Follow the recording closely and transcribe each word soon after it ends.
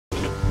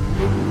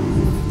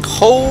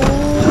Oh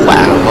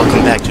wow,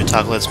 welcome back to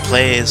Otaku Let's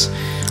Plays.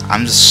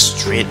 I'm just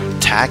straight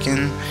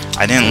attacking.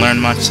 I didn't learn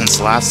much since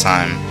the last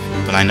time,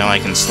 but I know I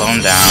can slow him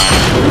down,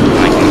 and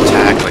I can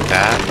attack like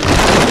that,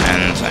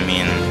 and I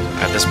mean,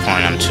 at this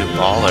point I'm too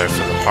baller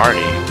for the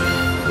party.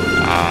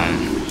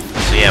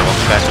 So yeah,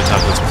 welcome back to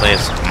Otaku Let's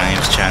Plays. My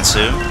name's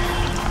Chansu.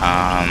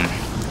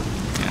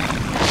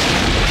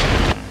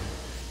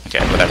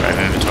 Okay, whatever, I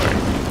have inventory.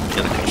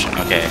 Healing potion,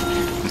 okay.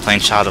 I'm playing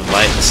Child of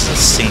Light. This is a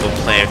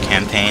single-player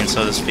campaign,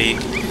 so to speak.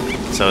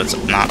 So it's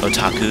not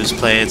Otaku's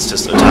play, it's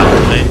just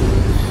Otaku play.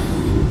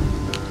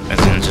 As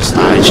in just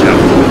I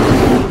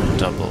channel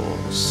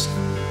doubles.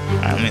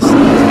 Alright, let me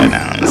slow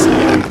down and see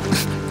that.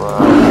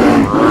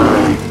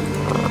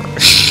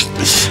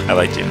 I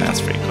like doing that,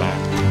 it's pretty cool.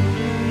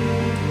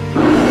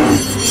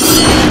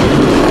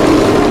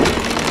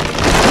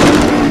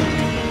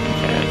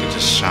 Okay, I could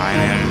just shine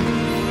him.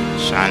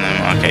 Shine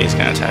him. Okay, he's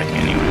gonna attack me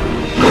anyway.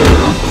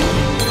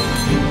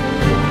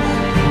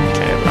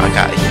 Okay, but I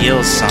got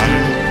heals,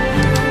 son.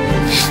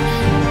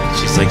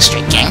 She's like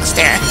straight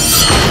gangster.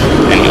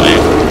 Anyway,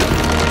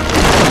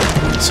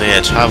 so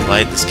yeah, Child of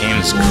Light. This game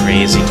is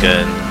crazy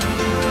good.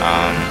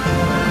 I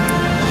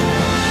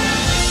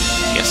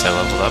guess I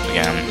leveled up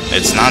again.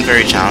 It's not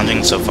very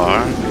challenging so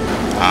far.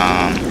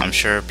 I'm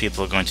sure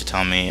people are going to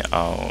tell me,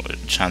 "Oh,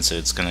 Chansu,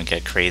 it's gonna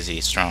get crazy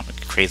strong,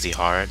 crazy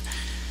hard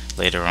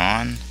later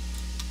on."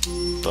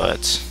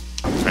 But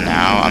for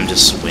now, I'm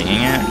just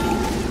swinging it,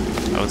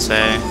 I would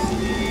say.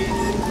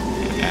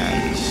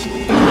 And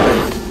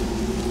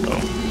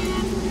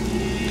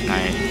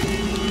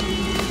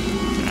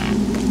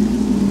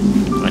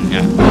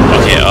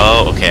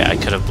okay, I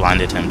could have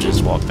blinded him,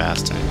 just walk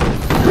past him.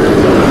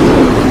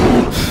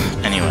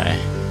 Anyway,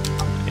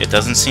 it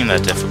doesn't seem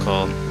that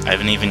difficult. I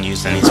haven't even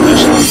used any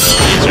special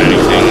abilities or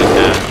anything like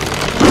that.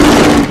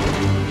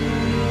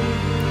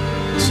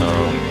 So,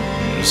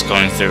 I'm just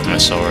going through with my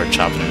sword,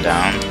 chopping him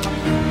down.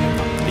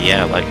 But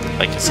yeah, like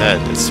I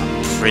said, it's a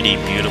pretty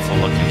beautiful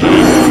looking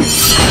game.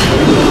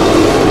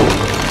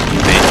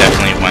 They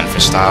definitely went for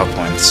style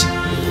points.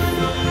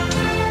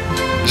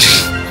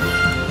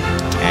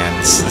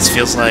 And this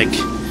feels like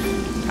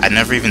I've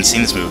never even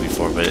seen this movie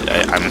before, but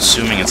I'm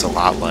assuming it's a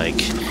lot like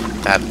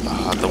that.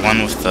 The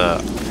one with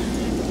the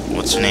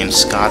what's her name,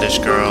 Scottish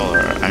girl, or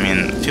I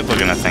mean, people are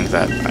gonna think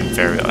that I'm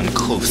very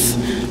uncouth,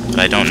 but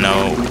I don't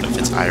know if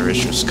it's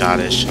Irish or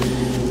Scottish.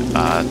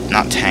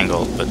 Not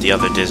Tangled, but the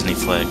other Disney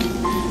flick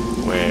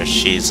where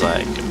she's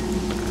like,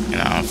 you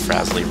know,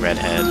 frazzly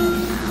redhead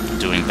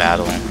doing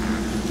battle.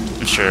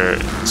 I'm sure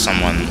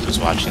someone who's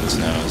watching this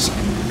knows.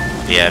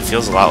 But yeah, it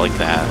feels a lot like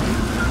that.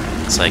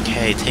 It's like,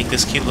 hey, take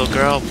this cute little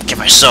girl, give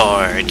her a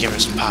sword, give her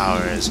some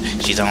powers.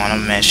 She's on a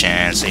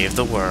mission, save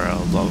the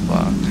world, blah blah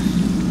blah.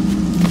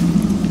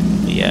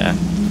 But yeah,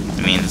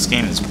 I mean, this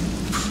game is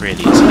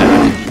pretty as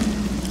heck.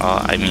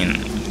 I mean,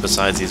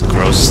 besides these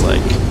gross,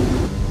 like,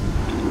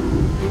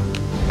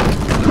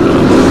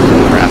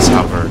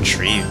 grasshopper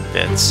tree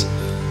bits.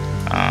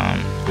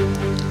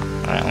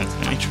 Alright,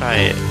 let me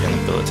try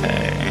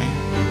inability.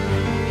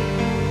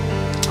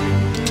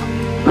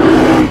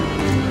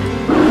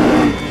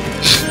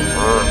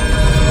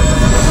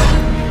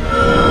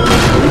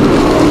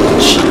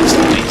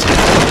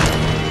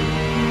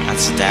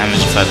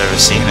 Damage if I've ever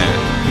seen it.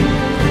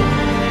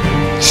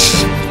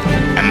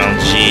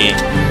 MLG,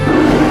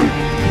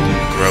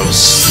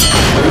 gross,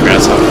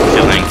 grasshopper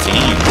killing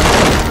fiend.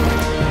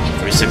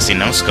 360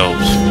 no scope,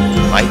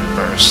 light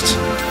burst.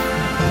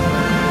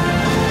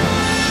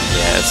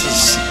 Yeah,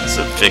 it's a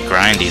bit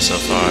grindy so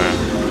far.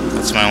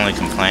 That's my only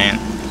complaint.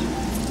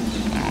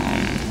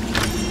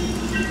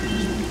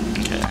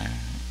 Okay,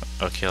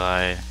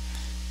 oculi.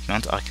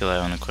 Mount oculi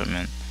on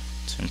equipment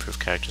to improve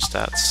character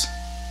stats.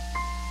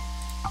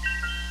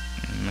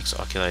 Mix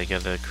oculi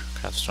together,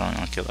 craft strong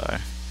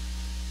oculi.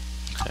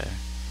 Okay.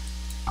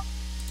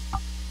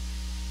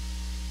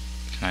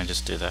 Can I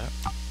just do that?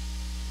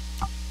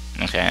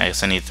 Okay, I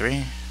guess I need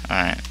 3?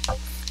 Alright.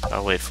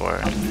 I'll wait for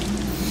it.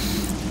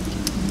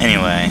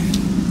 Anyway.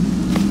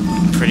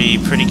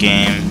 Pretty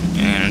game.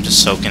 And I'm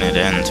just soaking it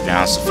in, to be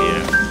honest with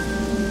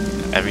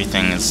you.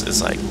 Everything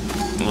is like,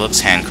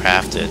 looks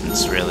handcrafted.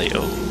 It's really,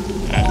 oh,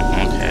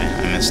 okay.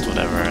 I missed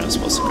whatever I was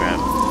supposed to grab.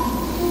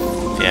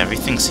 Yeah,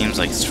 everything seems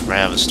like it's right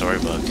out of a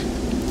storybook.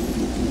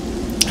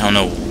 I don't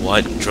know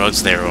what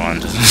drugs they were on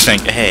to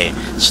think, hey,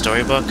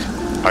 storybook,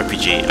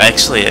 RPG.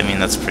 Actually, I mean,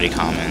 that's pretty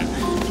common.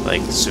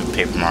 Like Super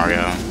Paper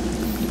Mario.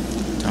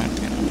 Don't,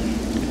 you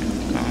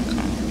know.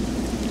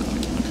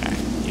 Okay,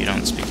 you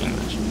don't speak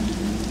English.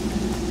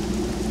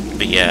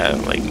 But yeah,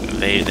 like,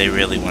 they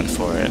really went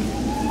for it.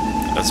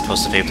 As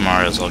opposed to Paper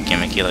Mario's all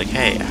gimmicky, like,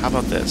 hey, how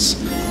about this?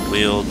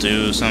 We'll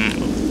do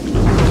some...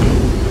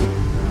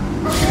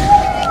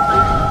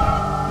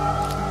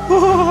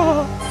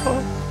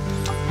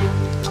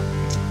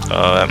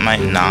 Oh, that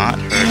might not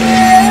hurt it.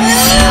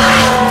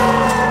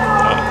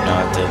 Oh, no,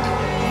 it did.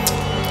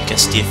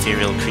 Guess the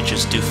ethereal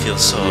creatures do feel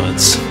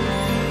swords.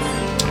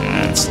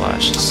 And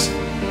slashes.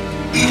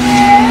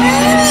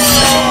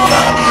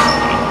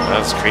 That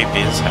was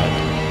creepy as heck.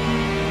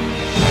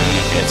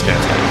 Okay, it's gonna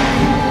attack me.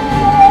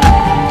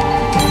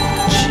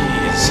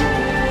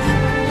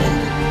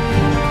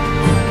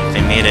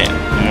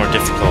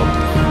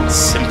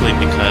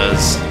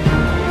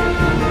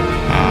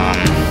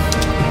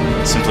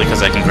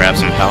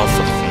 some health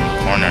from the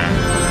corner.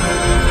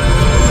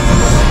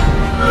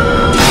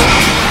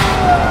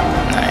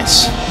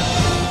 Nice.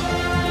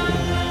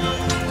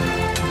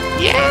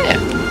 Yeah!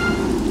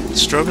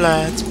 Strobe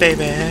lights,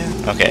 baby!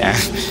 Okay.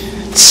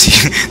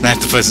 See, I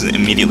have to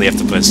immediately have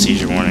to put a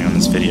seizure warning on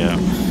this video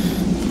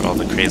for all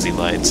the crazy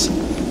lights.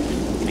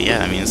 But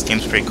yeah, I mean, this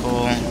game's pretty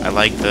cool. I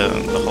like the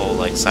whole,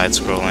 like,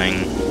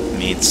 side-scrolling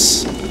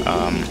meets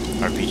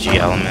RPG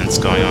elements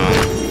going on.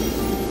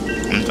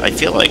 I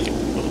feel like...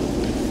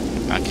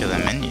 I'll kill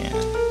that menu.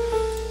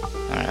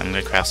 Alright, I'm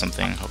gonna craft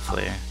something,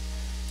 hopefully.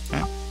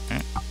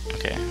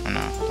 Okay, oh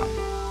no, hold on.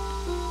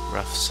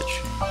 Rough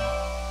citrine.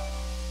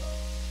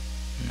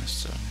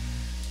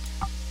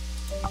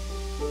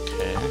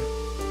 Okay.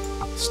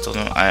 Still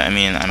don't... I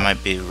mean, I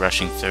might be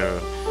rushing through.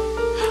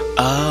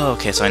 Oh,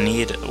 okay, so I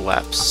need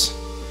weps.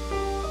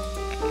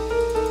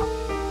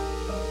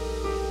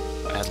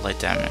 Add light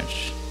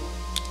damage.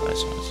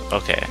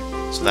 Okay,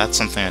 so that's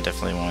something I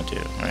definitely want to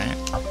do, right?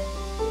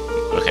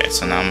 Okay,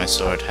 so now my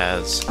sword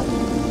has...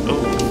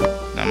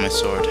 Oh! Now my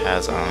sword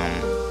has,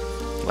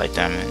 light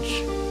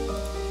damage.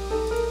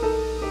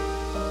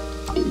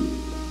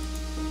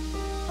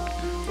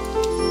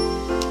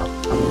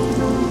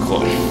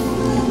 Cool.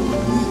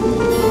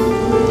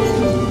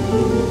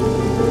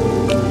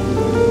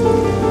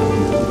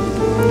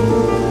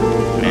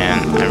 Man,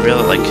 I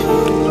really, like,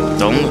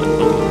 don't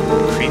look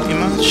creepy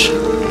much.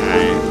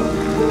 Alright.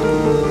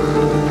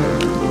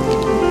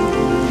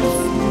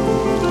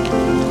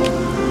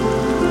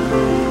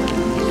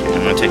 Okay,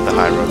 I'm gonna take the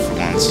high road for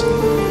once.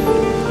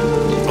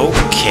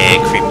 Okay,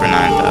 Creeper 9000.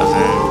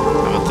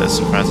 How about this?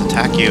 Surprise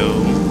attack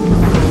you.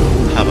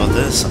 How about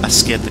this? I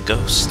scared the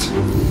ghost.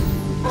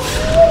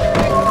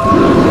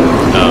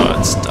 Oh,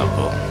 it's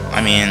double.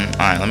 I mean,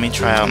 alright, let me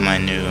try out my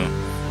new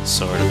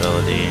sword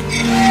ability.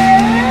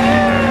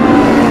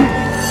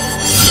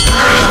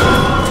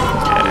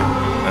 Okay,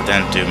 that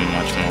didn't do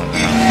much more than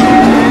that.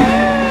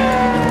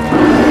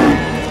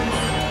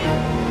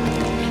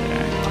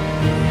 Okay.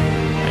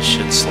 I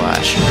should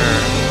slash her.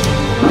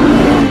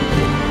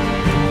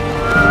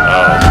 Oh,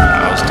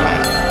 I was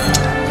done.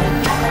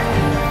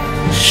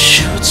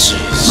 Shoot,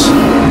 jeez.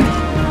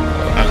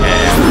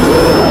 Okay.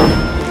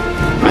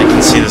 I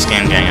can see this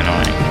game getting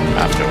annoying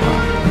after a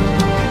while.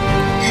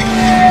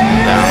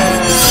 Down.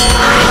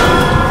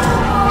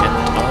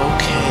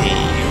 Okay,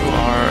 you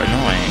are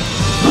annoying.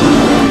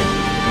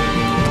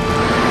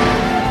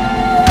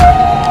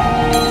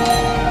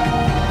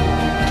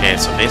 Okay,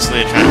 so basically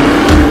you're trying to...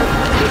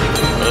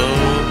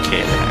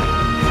 Okay then.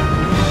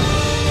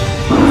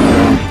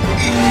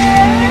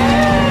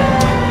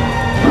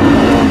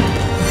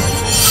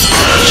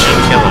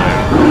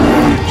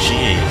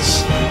 Jeez.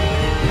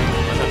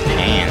 What a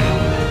pain.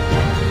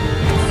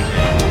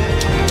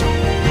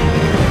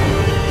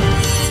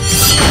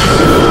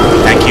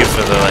 Thank you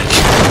for the, like,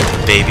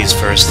 baby's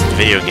first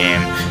video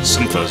game.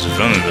 Some folks are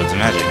vulnerable to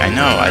magic. I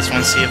know, I just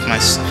want to see if my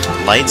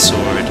light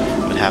sword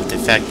would have the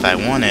effect that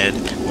I wanted,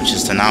 which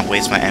is to not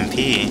waste my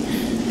MP,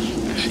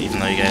 even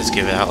though you guys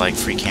give it out like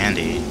free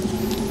candy.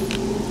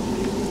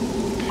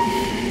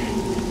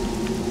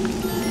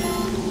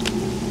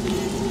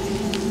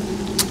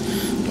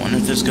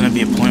 If there's gonna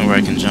be a point where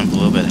I can jump a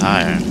little bit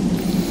higher. I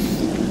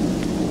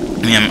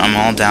mean, I'm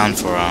all down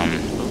for,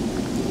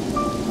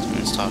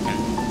 someone's talking.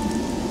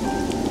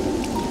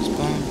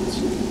 Spawns.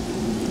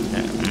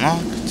 Okay,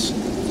 unlocked.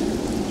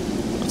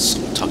 Let's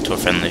talk to a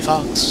friendly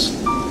fox.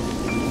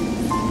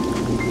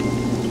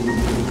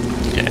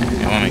 Okay,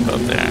 I want to go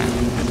up there.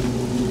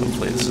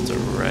 Hopefully this is the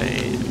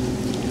right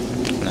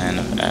plan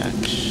of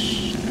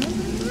action.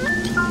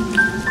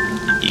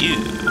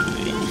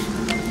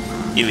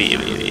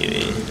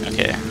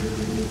 Okay.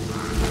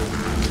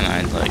 Can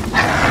I, like...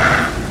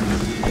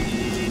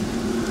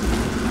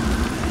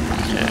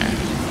 Okay.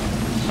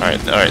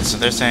 Alright, so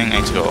they're saying I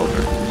need to go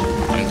over.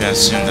 I'm gonna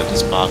assume that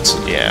this box...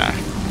 Yeah.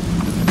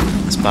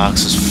 This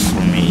box is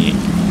for me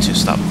to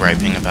stop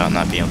griping about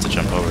not being able to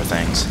jump over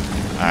things.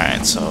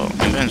 Alright, so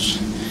I'm gonna...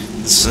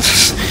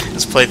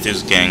 This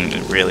playthrough's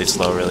getting really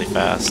slow, really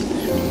fast.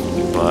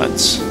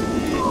 But...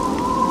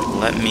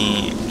 let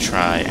me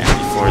try, and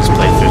before this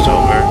playthrough's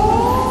over...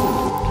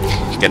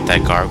 get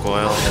that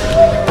gargoyle.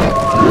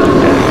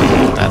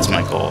 That's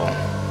my goal,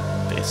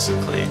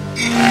 basically.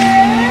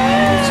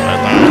 So I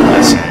learned a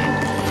lesson.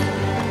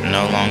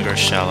 No longer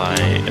shall I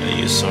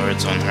use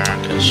swords on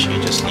her, because she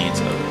just needs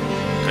a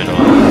good old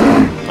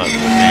butt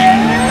whooping.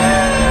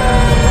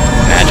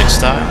 Magic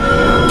style.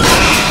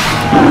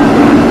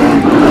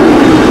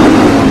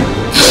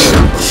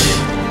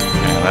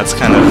 Yeah, that's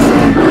kind of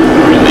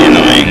really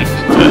annoying,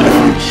 but...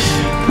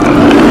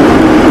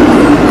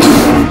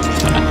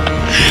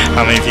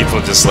 How many people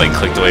just, like,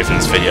 clicked away from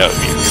this video?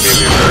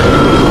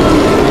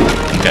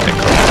 Okay,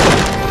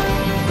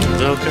 cool.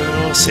 Little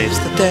girl saves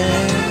the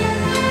day.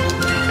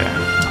 Okay.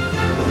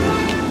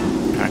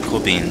 Alright, cool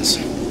beans.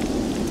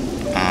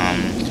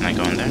 Can I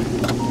go in there?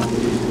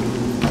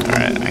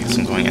 Alright, I guess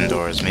I'm going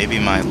indoors. Maybe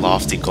my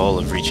lofty goal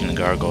of reaching the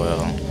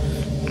gargoyle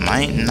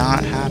might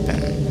not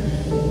happen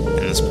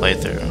in this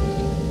playthrough.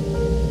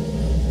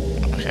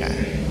 Okay.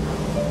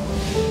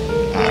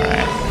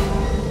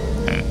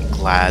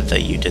 glad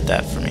that you did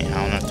that for me.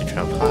 How on earth to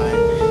travel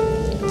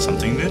high?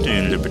 Something to do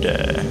in the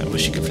day. I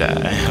wish you could fly.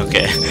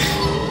 Okay.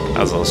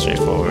 That was all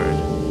straightforward.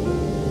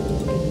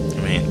 I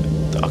mean,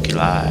 the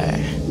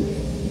oculi.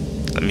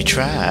 Let me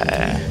try.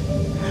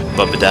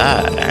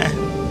 Bubba-die.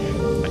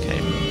 Okay.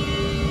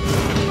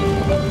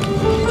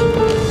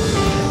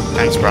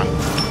 Thanks, bro.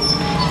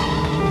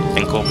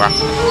 Been cool, bro.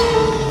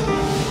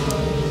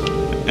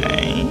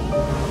 Hey,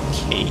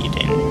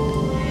 Caden.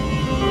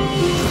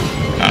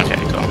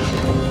 Okay, cool.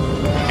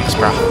 Thanks,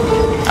 bro.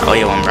 I owe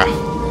you one, bro.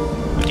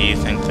 What do you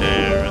think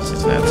there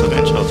is that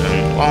living children?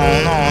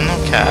 Oh, no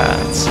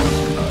cats.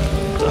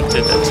 Don't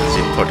do that to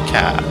the poor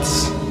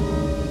cats.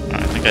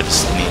 I think I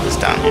just need this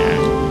down here.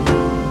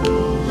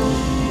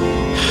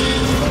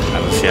 I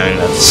have a feeling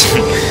that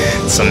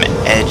some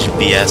edge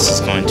BS is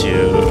going to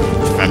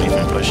prevent me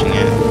from pushing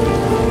it.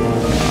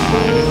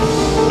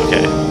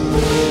 Okay.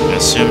 I'm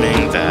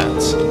assuming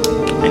that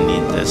I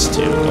need this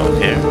to go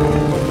here.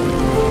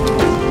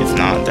 If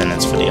not, then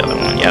it's for the other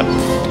one. Yep.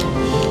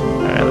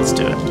 Alright, let's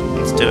do it.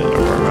 Let's do it,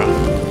 Aurora.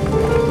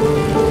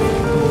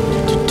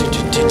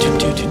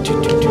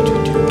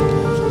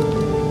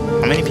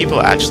 How many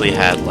people actually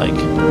had, like,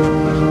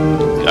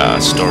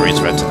 stories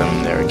read to them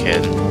when they were a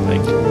kid?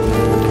 Like,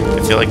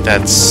 I feel like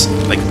that's,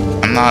 like,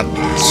 I'm not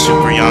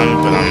super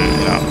young, but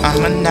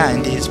I'm a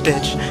 90s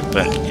bitch.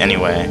 But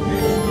anyway,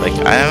 like,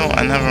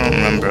 I never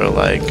remember,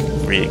 like,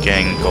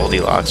 getting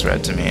Goldilocks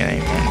read to me at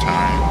any point in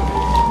time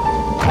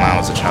when I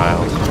was a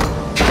child.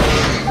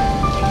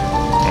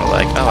 Or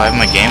like, oh, I have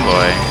my Game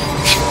Boy.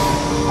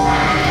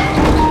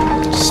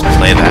 Just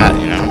play that,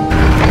 you know?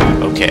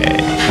 Okay.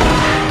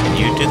 Can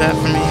you do that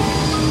for me?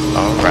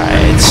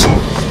 Alright.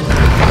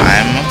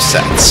 I'm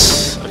upset.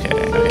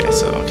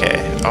 Okay.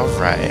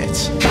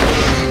 Alright.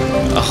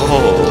 Oh,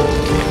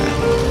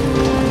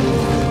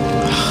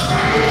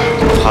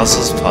 okay.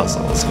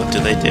 Puzzles. What do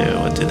they do?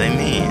 What do they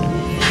mean?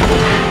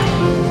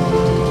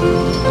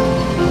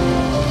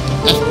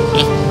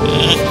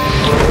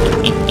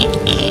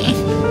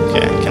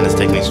 Okay, can this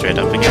take me straight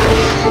up again?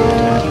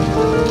 Okay.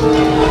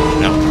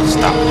 No,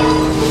 stop.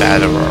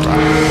 Bad Aurora.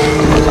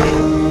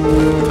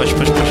 Push,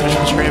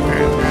 hurry up.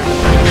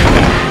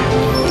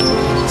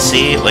 Okay.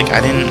 See, like, I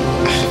didn't...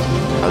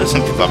 How do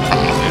some people have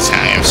problems with these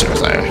games?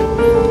 Seriously. I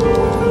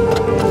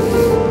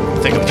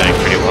think I'm doing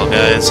pretty well,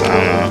 guys. I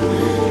don't know.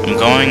 I'm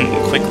going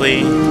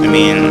quickly. I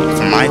mean,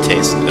 for my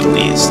taste, at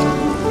least.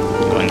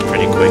 Going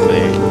pretty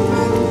quickly.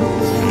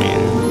 I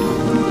mean,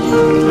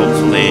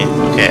 hopefully...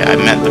 Okay, I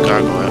met the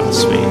gargoyle.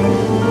 Sweet.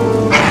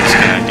 I'm just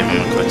gonna give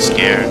him a quick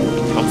scare.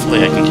 Hopefully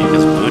I can kick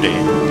his booty.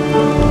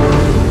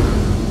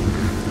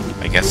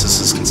 I guess this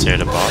is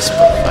considered a boss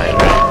fight, right?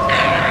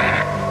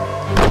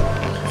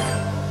 Okay.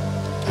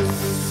 I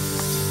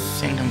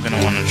think I'm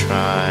gonna want to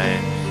try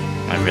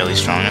my really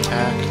strong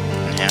attack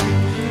on him.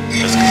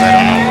 Just because I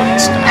don't know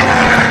what's gonna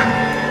happen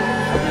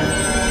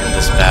in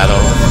this battle.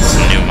 It's a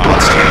new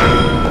monster.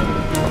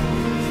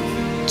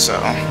 So,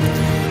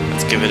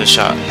 let's give it a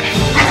shot.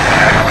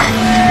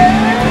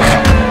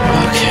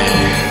 Okay.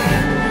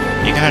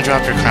 You gonna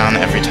drop your crown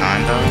every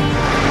time, though?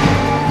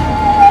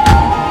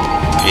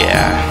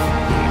 Yeah.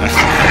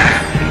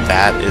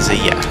 That is a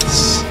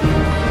yes.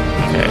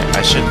 Okay,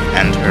 I should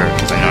end her,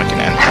 because I know I can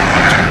end her in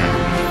one turn.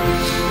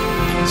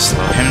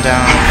 Slow him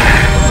down.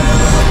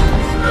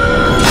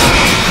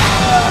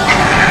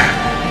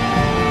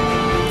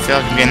 I feel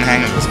like I'm getting the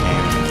hang of this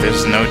game. If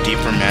there's no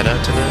deeper meta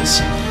to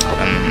this,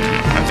 then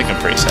I think I'm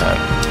pretty sad.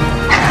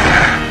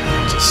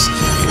 Just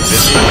keep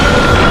busy.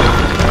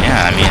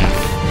 Yeah, I mean,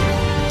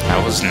 that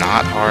was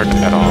not hard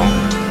at all.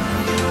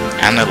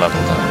 And I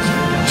leveled up.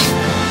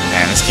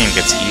 Man, this game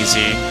gets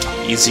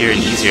easier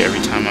and easier every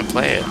time I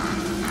play it.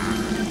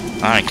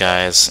 Alright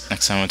guys,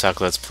 next time we talk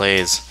Let's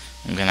Plays,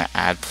 I'm gonna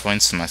add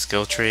points to my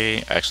skill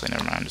tree. Actually,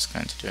 never mind, I'm just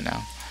going to do it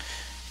now.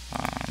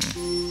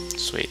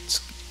 Sweet,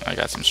 I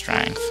got some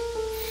strength.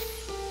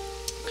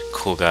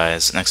 Cool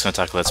guys, next time we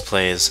talk Let's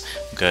Plays,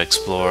 I'm gonna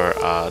explore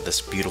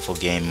this beautiful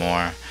game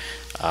more.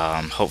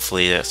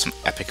 Hopefully some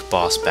epic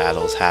boss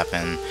battles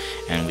happen,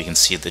 and we can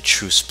see the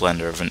true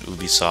splendor of an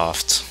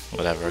Ubisoft,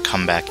 whatever,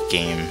 comeback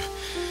game.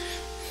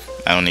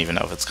 I don't even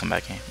know if it's a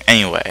comeback game.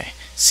 Anyway,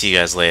 see you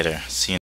guys later. See you